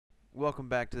Welcome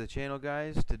back to the channel,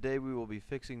 guys. Today we will be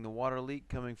fixing the water leak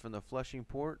coming from the flushing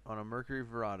port on a Mercury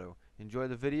Verado. Enjoy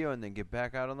the video and then get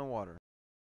back out on the water.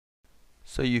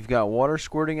 So you've got water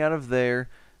squirting out of there.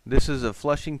 This is a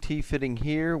flushing T fitting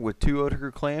here with two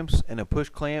Oetker clamps and a push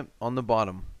clamp on the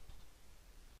bottom.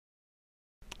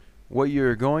 What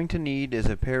you're going to need is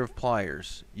a pair of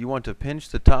pliers. You want to pinch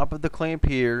the top of the clamp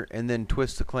here and then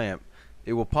twist the clamp.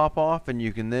 It will pop off and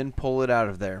you can then pull it out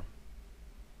of there.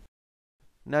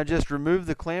 Now just remove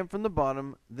the clamp from the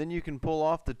bottom, then you can pull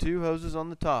off the two hoses on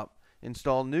the top.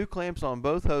 Install new clamps on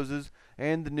both hoses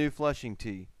and the new flushing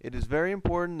T. It is very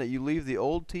important that you leave the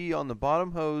old T on the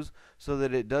bottom hose so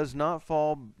that it does not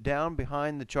fall down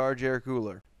behind the charge air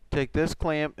cooler. Take this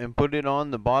clamp and put it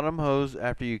on the bottom hose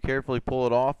after you carefully pull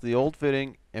it off the old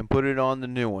fitting and put it on the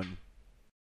new one.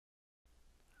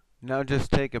 Now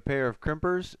just take a pair of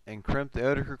crimpers and crimp the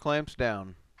Oetker clamps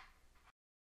down.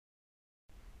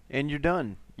 And you're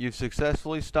done. You've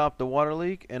successfully stopped the water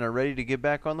leak and are ready to get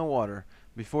back on the water.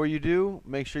 Before you do,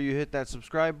 make sure you hit that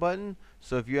subscribe button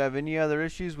so if you have any other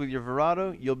issues with your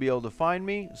Verado, you'll be able to find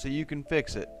me so you can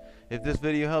fix it. If this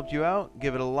video helped you out,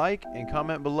 give it a like and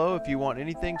comment below if you want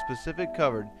anything specific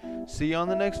covered. See you on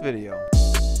the next video.